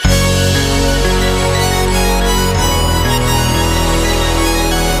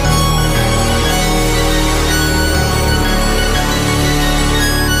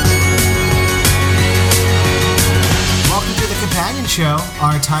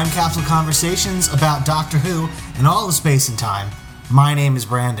are time capsule conversations about Doctor Who and all of space and time. My name is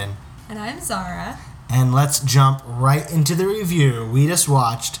Brandon. And I'm Zara. And let's jump right into the review. We just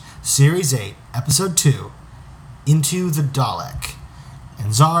watched Series 8, Episode 2, Into the Dalek.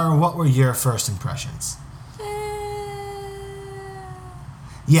 And Zara, what were your first impressions?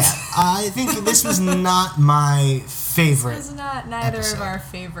 Yeah, I think this was not my favorite. This was not neither episode. of our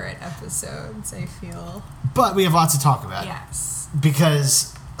favorite episodes, I feel. But we have lots to talk about. Yes.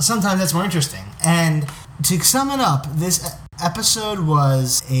 Because sometimes that's more interesting. And to sum it up, this episode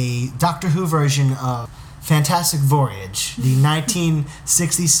was a Doctor Who version of Fantastic Voyage, the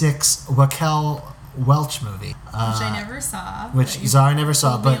 1966 Raquel Welch movie. Which I never saw. Which Zara never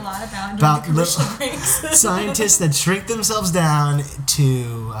saw, but a lot about commercial breaks. Scientists that shrink themselves down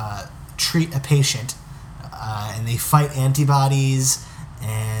to treat a patient, and they fight antibodies,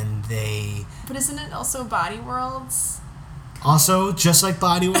 and they... But isn't it also Body Worlds? Also, just like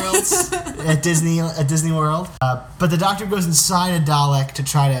Body Worlds at Disney World. But the Doctor goes inside a Dalek to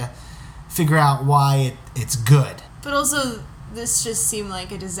try to figure out why it's good. But also, this just seemed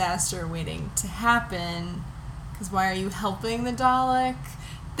like a disaster waiting to happen. Because why are you helping the Dalek?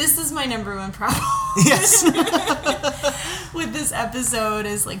 This is my number one problem. Yes. With this episode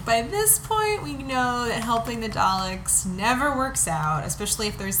is like, by this point we know that helping the Daleks never works out, especially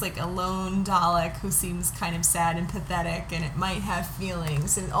if there's like a lone Dalek who seems kind of sad and pathetic and it might have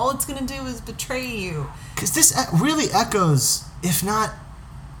feelings, and all it's going to do is betray you. Because this really echoes, if not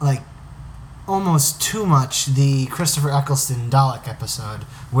like almost too much, the Christopher Eccleston Dalek episode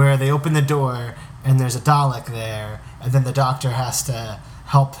where they open the door and there's a Dalek there, and then the Doctor has to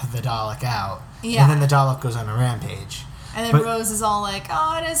help the Dalek out. Yeah. And then the Dalek goes on a rampage. And then Rose is all like,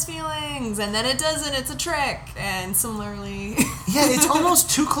 oh, it has feelings, and then it doesn't, it's a trick. And similarly... Yeah, it's almost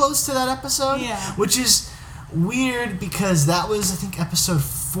too close to that episode. Yeah. Which is weird because that was, I think, episode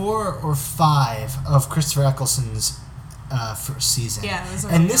 4 or 5 of Christopher Eccleston's first season. Yeah, it was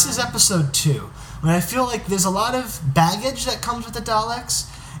and this is episode 2. When I feel like there's a lot of baggage that comes with the Daleks,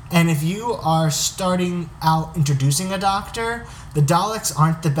 and if you are starting out introducing a Doctor, the Daleks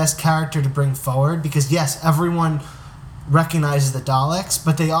aren't the best character to bring forward because, yes, everyone recognizes the Daleks,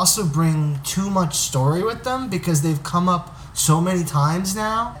 but they also bring too much story with them because they've come up so many times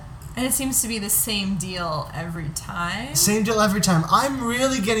now. And it seems to be the same deal every time. Same deal every time. I'm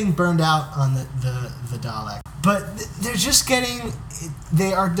really getting burned out on the Dalek. But they're just getting...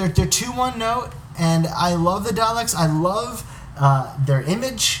 They're too one note, and I love the Daleks. I love... their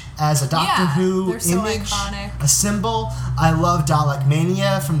image as a Doctor Who they're so image, iconic. A symbol. I love Dalek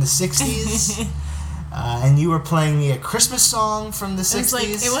Mania from the 60s. And you were playing me a Christmas song from the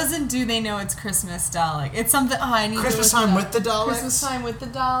 60s. It wasn't Do They Know It's Christmas Dalek. It's something, I need Christmas to look Time it with up. the Daleks? Christmas Time with the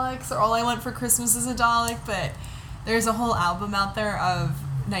Daleks, or All I Want for Christmas is a Dalek, but there's a whole album out there of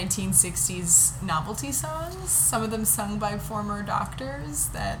 1960s novelty songs, some of them sung by former doctors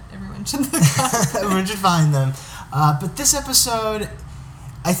that everyone should look up. Everyone should find them. But this episode,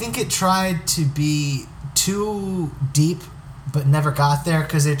 I think it tried to be too deep, but never got there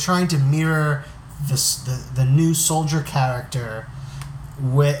because they're trying to mirror the new soldier character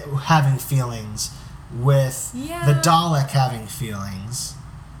with having feelings, with the Dalek having feelings.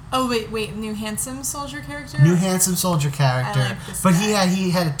 Oh wait, new handsome soldier character? New handsome soldier character. I like this but guy.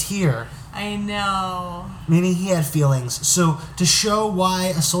 he had a tear. I know. Meaning he had feelings. So to show why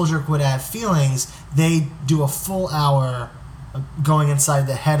a soldier would have feelings, they do a full hour going inside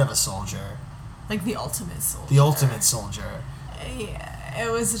the head of a soldier. Like the ultimate soldier. The ultimate soldier. Yeah,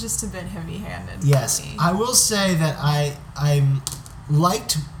 it was just a bit heavy-handed. Yes, for me. I will say that I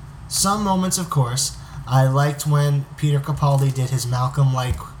liked some moments, of course. I liked when Peter Capaldi did his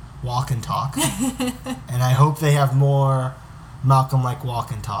Malcolm-like walk and talk. And I hope they have more Malcolm-like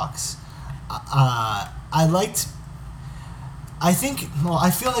walk and talks. I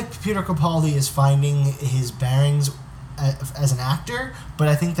feel like Peter Capaldi is finding his bearings as an actor, but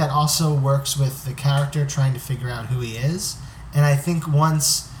I think that also works with the character trying to figure out who he is. And I think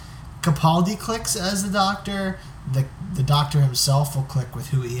once Capaldi clicks as the Doctor, the Doctor himself will click with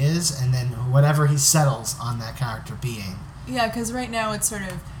who he is, and then whatever he settles on that character being. Yeah, because right now it's sort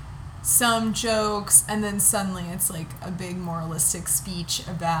of some jokes, and then suddenly it's like a big moralistic speech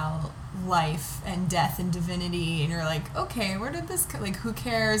about life and death and divinity, and you're like, okay, where did this like, who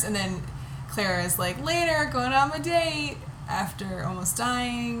cares? And then Clara is like, later, going on my date after almost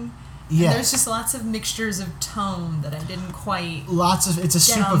dying. Yeah, and there's just lots of mixtures of tone that I didn't quite it's a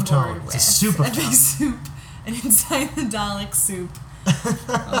soup of tone. It's a soup of tone. Soup, and inside the Dalek soup.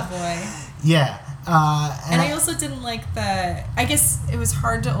 Oh boy. Yeah. And I also didn't like I guess it was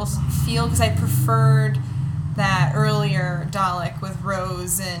hard to also feel because I preferred that earlier Dalek with Rose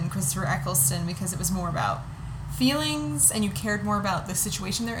chosen Christopher Eccleston because it was more about feelings and you cared more about the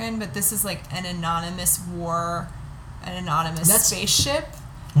situation they're in, but this is like an anonymous spaceship.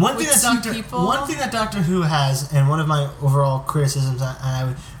 One thing that Doctor Who has, and one of my overall criticisms, and I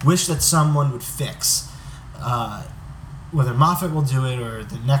would wish that someone would fix, whether Moffat will do it or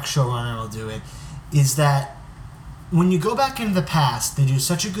the next showrunner will do it, is that when you go back into the past, they do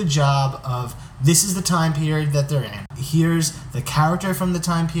such a good job of, this is the time period that they're in. Here's the character from the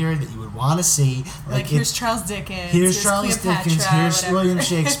time period that you would want to see. Like here's Charles Dickens. Here's Charles Cleopatra, Dickens. Here's whatever. William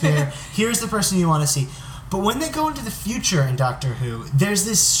Shakespeare. Here's the person you want to see. But when they go into the future in Doctor Who, there's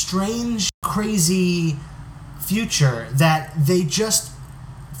this strange, crazy future that they just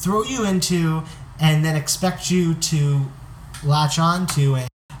throw you into and then expect you to latch on to.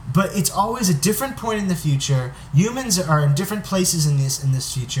 But it's always a different point in the future. Humans are in different places in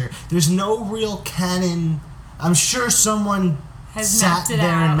this future. There's no real canon. I'm sure someone sat there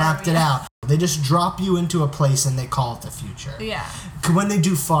and mapped it out. They just drop you into a place and they call it the future. Yeah. When they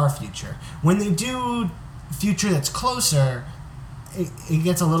do far future. When they do future that's closer, it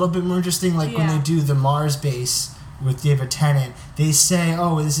gets a little bit more interesting. Like when they do the Mars base with David Tennant, they say,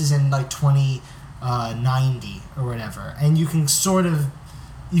 oh, this is in like 2090 or whatever. And you can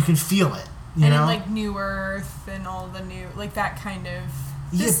you can feel it, you know? And in like New Earth and all the new, like that kind of,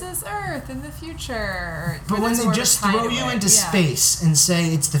 this is Earth in the future. But when they just throw you into space and say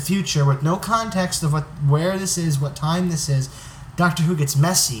it's the future with no context of where this is, what time this is, Doctor Who gets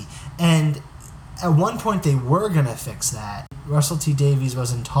messy. And at one point they were going to fix that. Russell T Davies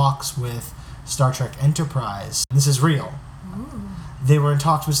was in talks with Star Trek Enterprise. This is real. Ooh. They were in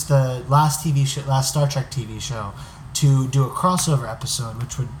talks with the last Star Trek TV show to do a crossover episode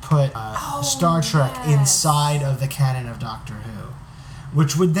which would put Star Trek inside of the canon of Doctor Who,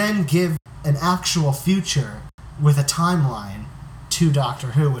 which would then give an actual future with a timeline to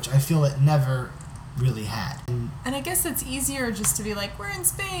Doctor Who, which I feel it never really had. And I guess it's easier just to be like, we're in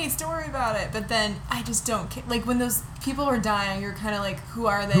space, don't worry about it. But then I just don't care. Like when those people are dying, you're kind of like, who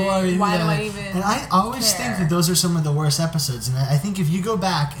are they? Why do I even And I always think that those are some of the worst episodes. And I think if you go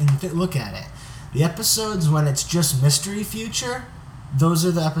back and look at it, the episodes when it's just mystery future, those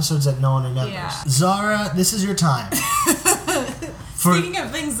are the episodes that no one remembers. Yeah. Zara, this is your time. Speaking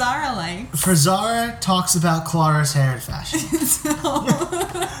of things Zara likes. For Zara talks about Clara's hair and fashion.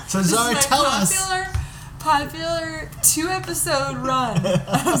 So Zara, tell us. Popular 2-episode run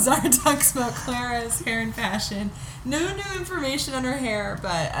of Zara talks about Clara's hair and fashion. No new information on her hair,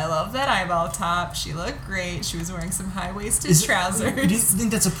 but I love that eyeball top. She looked great. She was wearing some high-waisted trousers. Do you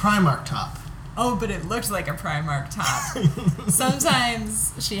think that's a Primark top? Oh, but it looked like a Primark top.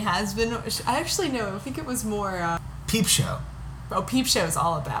 Sometimes she has been... I actually know. I think it was more... Peep Show. Oh, Peep Show is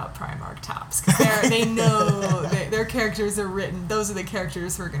all about Primark tops. Because they know their characters are written. Those are the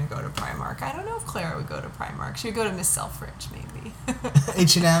characters who are going to go to Primark. I don't know if Clara would go to Primark. She would go to Miss Selfridge, maybe.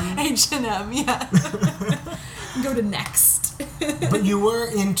 H&M? H&M, yeah. Go to Next. But you were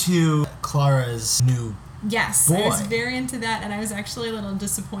into Clara's new Yes, boy. I was very into that, and I was actually a little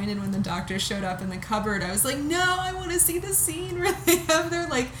disappointed when the doctor showed up in the cupboard. I was like, no, I want to see the scene where they have their,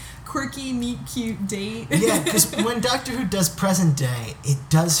 like, quirky, meet cute date. Yeah, because when Doctor Who does present day, it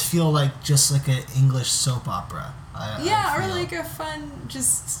does feel like just like an English soap opera. Or like a fun,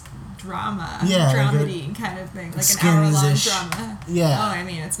 just drama, dramedy kind of thing, like an hour-long drama. Yeah. Oh, I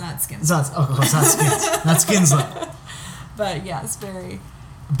mean, it's not Skins. It's not Skins. Not Skins level. But yeah, it's very.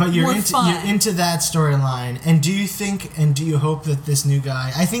 But you're into that storyline, and do you hope that this new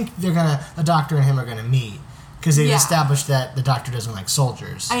guy? I think the Doctor and him are gonna meet. Because they established that the Doctor doesn't like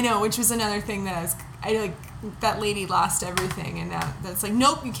soldiers. I know, which was another thing that that lady lost everything, and now that's like,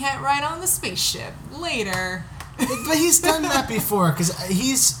 nope, you can't ride on the spaceship. Later. But he's done that before, because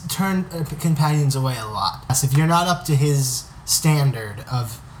he's turned companions away a lot. So if you're not up to his standard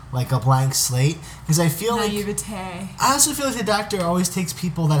of like a blank slate, because I feel naivete. I also feel like the Doctor always takes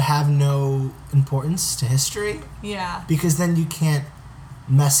people that have no importance to history. Yeah. Because then you can't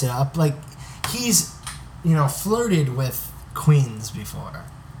mess it up. Like he's flirted with queens before.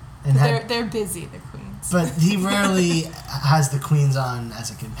 And they're busy, the queens. But he rarely has the queens on as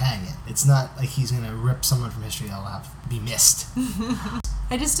a companion. It's not like he's going to rip someone from history that'll be missed.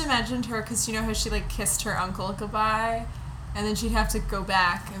 I just imagined her, because you know how she like kissed her uncle goodbye? And then she'd have to go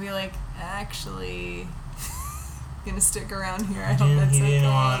back and be like, actually, going to stick around here. I hope that's okay. He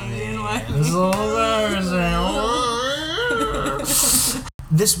didn't want me. He didn't want me. This is all embarrassing.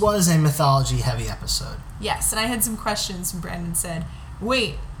 This was a mythology-heavy episode. Yes, and I had some questions, and Brandon said,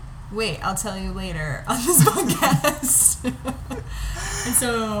 wait, I'll tell you later on this podcast. And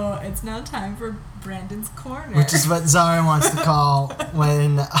so it's now time for Brandon's Corner. Which is what Zara wants to call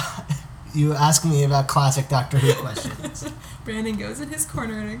when you ask me about classic Doctor Who questions. Brandon goes in his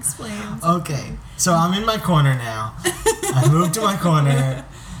corner and explains. Okay, so I'm in my corner now. I moved to my corner.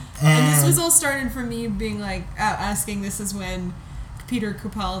 And this was all started from me being like, asking, this is when Peter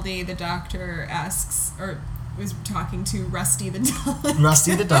Capaldi, the Doctor, asks, or was talking to Rusty the Dalek.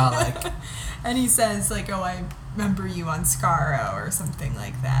 Rusty the Dalek. And he says, like, oh, I remember you on Scarrow or something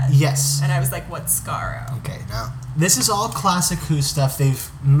like that. Yes. And I was like, what's Scarrow? Okay, now this is all classic Who stuff.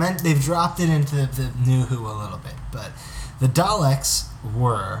 They've dropped it into the new Who a little bit, but the Daleks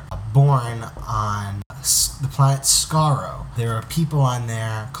were born on the planet Scarrow. There are people on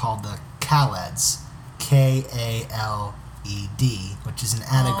there called the Khaleds, Kaled, which is an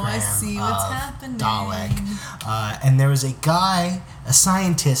anagram I see what's of happening. Dalek. And there was a guy, a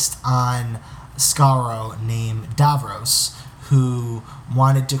scientist on Scarrow named Davros, who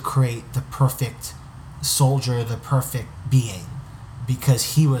wanted to create the perfect soldier, the perfect being,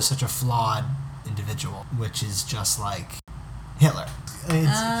 because he was such a flawed individual, which is just like Hitler.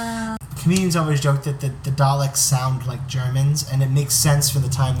 Comedians always joke that the Daleks sound like Germans, and it makes sense for the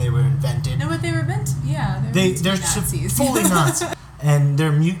time they were invented. No, but they were meant to, they're Nazis. Fully Nazi. And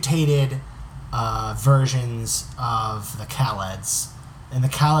they're mutated versions of the Khaleds. And the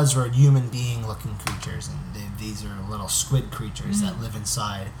Khaleds were human being-looking creatures, and these are little squid creatures that live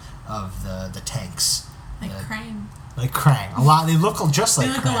inside of the tanks. Like Krang. Like Krang. A lot. They look just like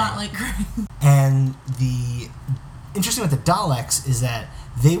Krang. They look a lot like Krang. And the interesting with the Daleks is that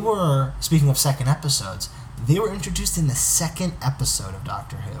they were, speaking of second episodes, they were introduced in the second episode of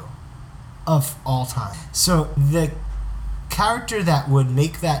Doctor Who of all time. So the character that would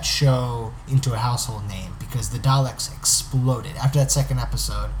make that show into a household name, because the Daleks exploded. After that second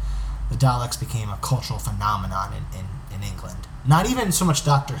episode, the Daleks became a cultural phenomenon in England. Not even so much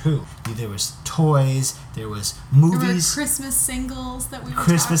Doctor Who. There was toys, there was movies. There were Christmas singles that we were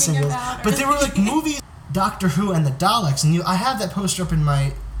talking about. But there were like movies, Doctor Who and the Daleks, and I have that poster up in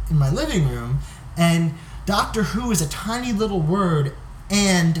my living room, and Doctor Who is a tiny little word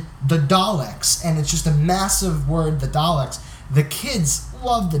and the Daleks, and it's just a massive word, the Daleks. The kids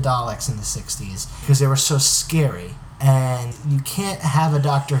loved the Daleks in the 60s because they were so scary, and you can't have a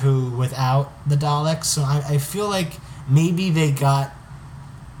Doctor Who without the Daleks, so I feel like maybe they got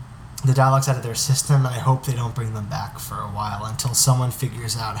the Daleks out of their system, and I hope they don't bring them back for a while until someone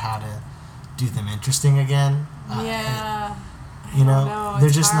figures out how to do them interesting again. Yeah. You know, they're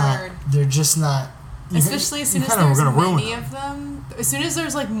just hard. not. They're just not. Especially as soon as there's many of them. As soon as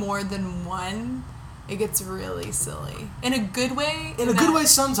there's like more than one, it gets really silly. In a good way. In a good way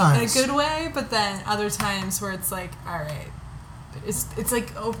sometimes. In a good way, but then other times where it's like, all right, it's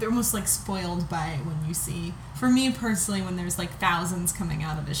like, oh, they're almost like spoiled by it when you see. For me personally, when there's like thousands coming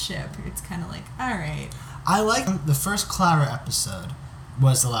out of a ship, it's kind of like, all right. I like the first Clara episode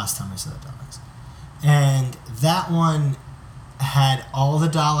was the last time I saw the Daleks, and that one had all the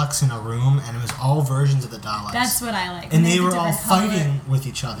Daleks in a room, and it was all versions of the Daleks. That's what I like. And they were all fighting with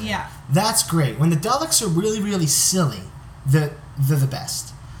each other. Yeah. That's great. When the Daleks are really, really silly, they're the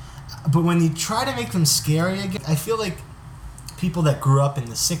best. But when you try to make them scary again, I feel like people that grew up in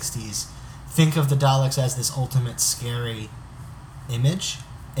the 60s think of the Daleks as this ultimate scary image,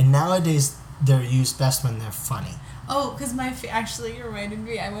 and nowadays they're used best when they're funny. Oh, because actually you reminded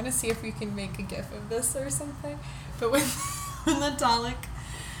me, I want to see if we can make a gif of this or something, but when the Dalek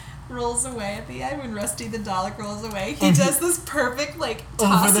rolls away at the end, when Rusty the Dalek rolls away, he does this perfect, like,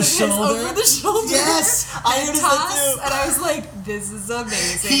 toss over the shoulder. Yes! I noticed that too. And I was like, this is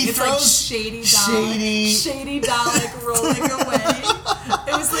amazing. It's like shady Dalek rolling away.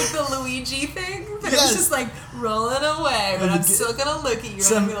 It was like the Luigi thing, but it was just like rolling away, but I'm still going to look at you,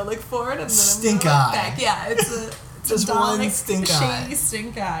 and I'm going to look forward, and then I'm going to look back. Yeah, it's just a Dalek one stink eye. Shady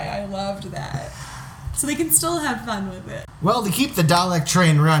stink eye. I loved that. So they can still have fun with it. Well, to keep the Dalek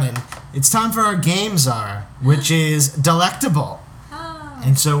train running, it's time for our game czar, which is delectable. Oh.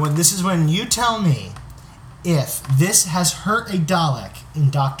 And so this is when you tell me if this has hurt a Dalek in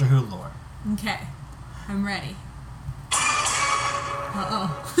Doctor Who lore. Okay, I'm ready.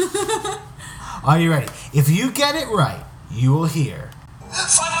 Uh-oh. Are you ready? If you get it right, you will hear.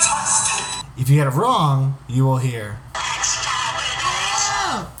 Fantastic! If you get it wrong, you will hear.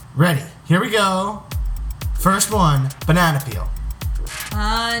 Oh. Ready? Here we go. First one, banana peel.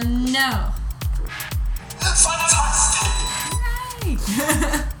 No. Fantastic!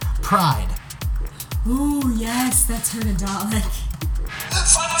 Right. Pride. Ooh, yes, that's heard a Dalek.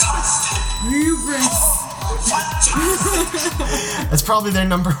 Fantastic! Hubris. That's probably their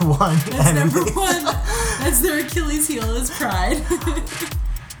number one That's enemy. number one. That's their Achilles heel is pride.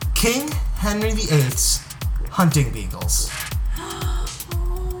 King Henry VIII's hunting beagles. Oh,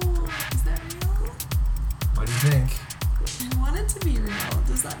 is that real? What do you think? I want it to be real.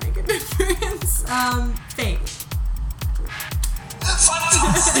 Does that make a difference? Fake.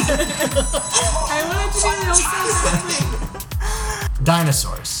 Fantastic! I want it to be real so badly.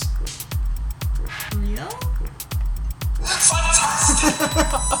 Dinosaurs. Real? Fantastic!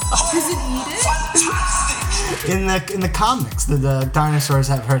 Does it eat it? Fantastic! In the comics, the dinosaurs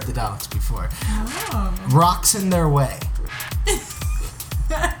have hurt the Daleks before. Oh. Rocks in their way.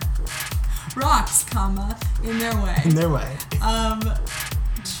 Rocks, comma, in their way. In their way.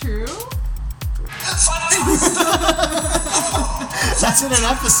 True? Fantastic! That's in an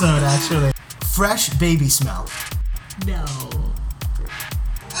episode, actually. Fresh baby smell. No.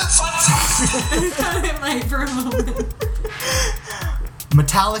 Fantastic! I thought it might for a moment.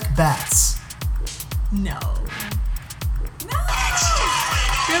 Metallic bats. No. No!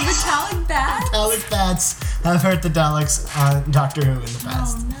 They're metallic bats? Metallic bats have hurt the Daleks on Doctor Who in the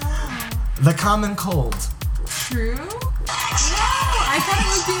past. Oh, no. The common cold. True? No! I thought it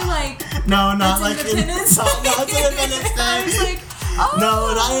would be like... No, not It's like Independence not Independence Day. I was like, oh! No,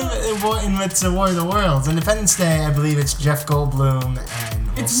 not in It's a War of the Worlds. Independence Day, I believe it's Jeff Goldblum and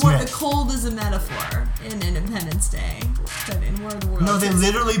Will It's more, Smith. the cold is a metaphor in Independence Day, but in War of the Worlds. No, they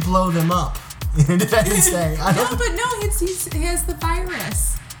literally blow them up in Independence Day. I No, don't. but no, he has the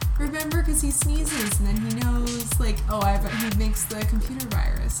virus. Remember, because he sneezes and then he knows, like, he makes the computer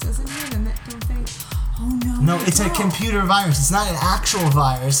virus, doesn't he? And then don't they? Oh no. No, it's a no. computer virus. It's not an actual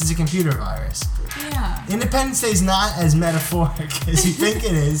virus. It's a computer virus. Yeah. Independence Day is not as metaphoric as you think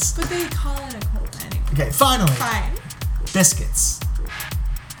it is. But they call it a cold anyway. Okay, finally, Fine. biscuits.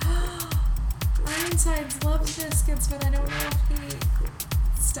 Ironsides loves biscuits, but I don't know if he.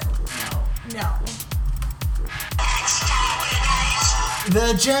 No.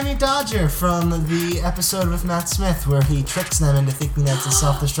 The Jeremy Dodger from the episode with Matt Smith where he tricks them into thinking that's a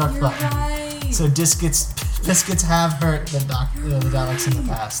self-destruct You're button. right. So biscuits have hurt the Daleks in the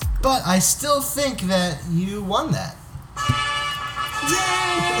past. But I still think that you won that.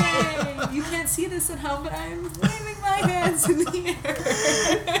 Yay! You can't see this at home, but I'm waving my hands in the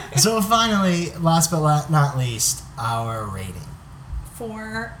air. So finally, last but not least, our rating.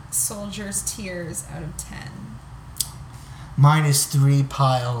 4 soldiers' tears out of 10. Mine is 3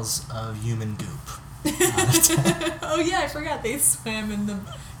 piles of human goop. Out of 10. Oh yeah, I forgot they swam in the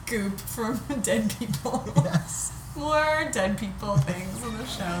goop from dead people. Yes. More dead people things on the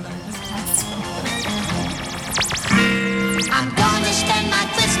show that are just passed over. I'm gonna spend my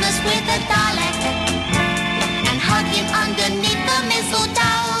Christmas with a Dalek and hug him underneath the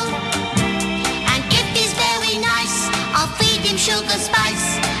mistletoe. And if he's very nice, I'll feed him sugar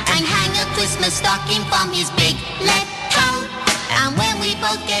spice and hang a Christmas stocking from his big left toe. And when we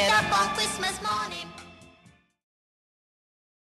both get up on Christmas morning,